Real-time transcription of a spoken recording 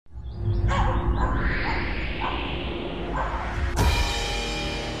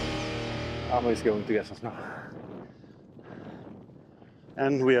Aamu is going to get some snow.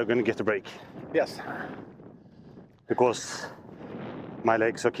 And we are going to get a break. Yes. Because my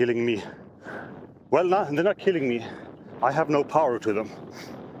legs are killing me. Well, they're not killing me. I have no power to them.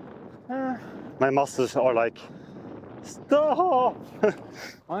 My muscles are like, stop!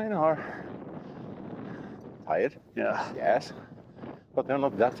 Mine are tired. Yeah. Yes. But they're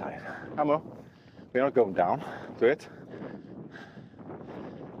not that tired. Aamu, we're not going down to it.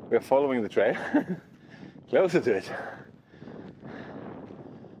 We're following the trail. Closer to it.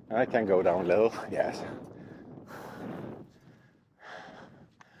 And I can go down a little, yes.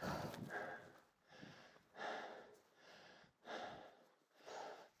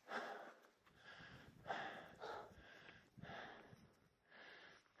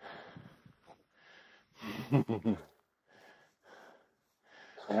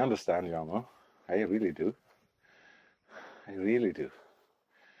 I understand you, Aamu. I really do. I really do.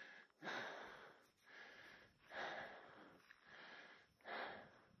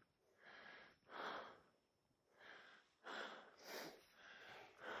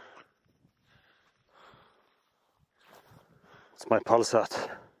 What's my pulse at?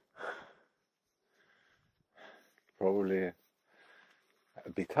 Probably a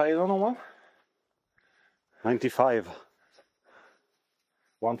bit higher than normal. 95.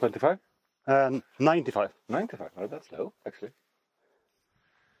 125? 95. 95. Oh, that's low, actually.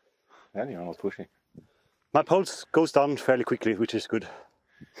 Then you're not pushing. My pulse goes down fairly quickly, which is good.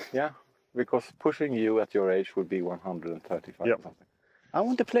 Yeah, because pushing you at your age would be 135 Yep. or something. I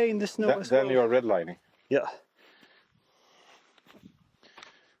want to play in the snow as well. Then you're redlining. Yeah.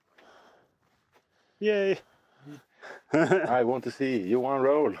 Yay. I want to see you want to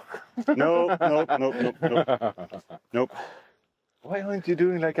roll. No. Nope. Why aren't you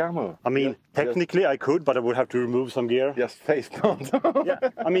doing like Aamu? I mean, technically I could, but I would have to remove some gear. Just face plant. Yeah.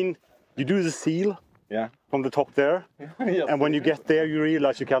 I mean, you do the seal from the top there, Yes. and when you get there, you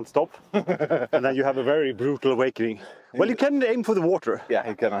realize you can't stop, and then you have a very brutal awakening. Well, you can aim for the water. Yeah,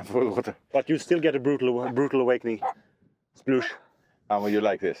 he can for water. But you still get a brutal awakening. Sploosh. Aamu, you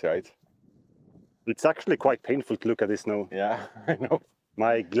like this, right? It's actually quite painful to look at this snow. Yeah, I know.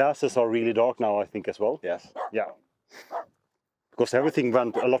 My glasses are really dark now, I think, as well. Yes. Yeah. Because everything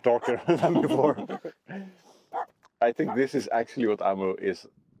went a lot darker than before. I think this is actually what Aamu is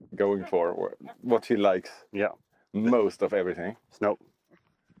going for, or what he likes. Yeah. Most of everything. Snow.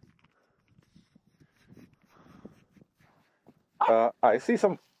 I see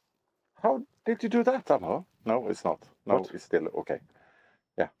some. How did you do that, Aamu? No, it's not. No, What? it's still okay.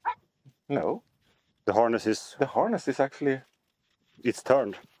 Yeah. No, The harness is, the harness is actually. it's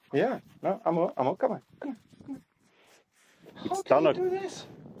turned. Yeah. No, Aamu, come on. It's done do this?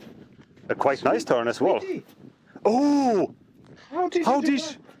 a quite nice turn as well. Sweetie, Oh! How did How you do did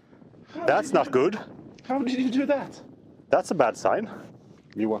that? How That's did you not do- good. How did you do that? That's a bad sign.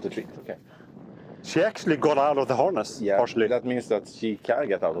 You want a treat, okay? She actually got out of the harness, Yeah, partially. that means that she can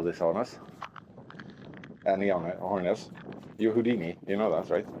get out of this harness. Any harness. You're Houdini, you know that,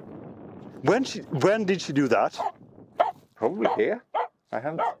 right? When did she do that? Probably here. I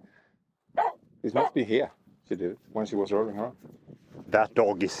haven't. It must be here. She did it when she was rolling around. That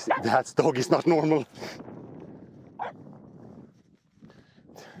dog is not normal.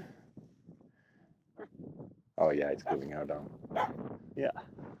 Oh yeah, it's cooling her down. Yeah.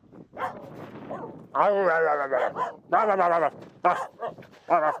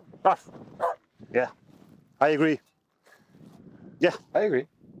 Yeah. I agree. Yeah. I agree.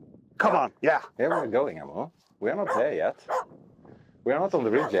 Come on. Yeah. Here we're going, Aamu. We are not there yet. We are not on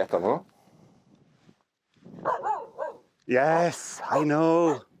the ridge yet, Aamu. Yes, I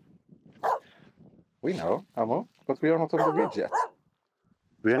know. We know, Aamu, but we are not on the ridge yet.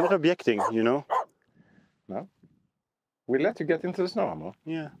 We are not objecting, you know. No. We let you get into the snow, Aamu.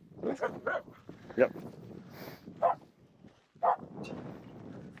 Yeah. Let's go. Yep.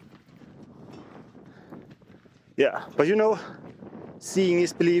 Yeah, but you know, seeing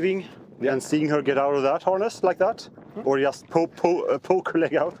is believing, and seeing her get out of that harness like that, or just poke her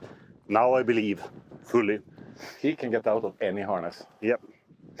leg out, now I believe fully. He can get out of any harness. Yep.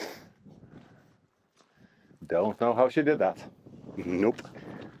 Don't know how she did that. Nope.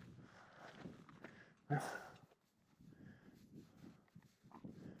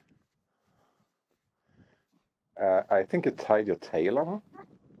 I think you tied your tail on her.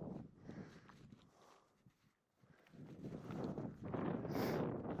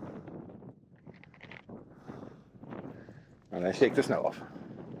 And then shake the snow off.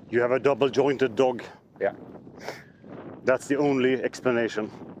 You have a double jointed dog. Yeah. That's the only explanation.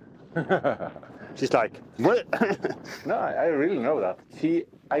 She's like, what? No, I really know that.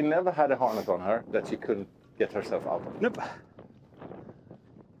 I never had a harness on her that she couldn't get herself out of. Nope.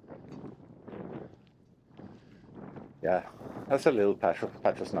 Yeah, that's a little patch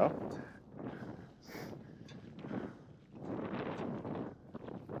of snow.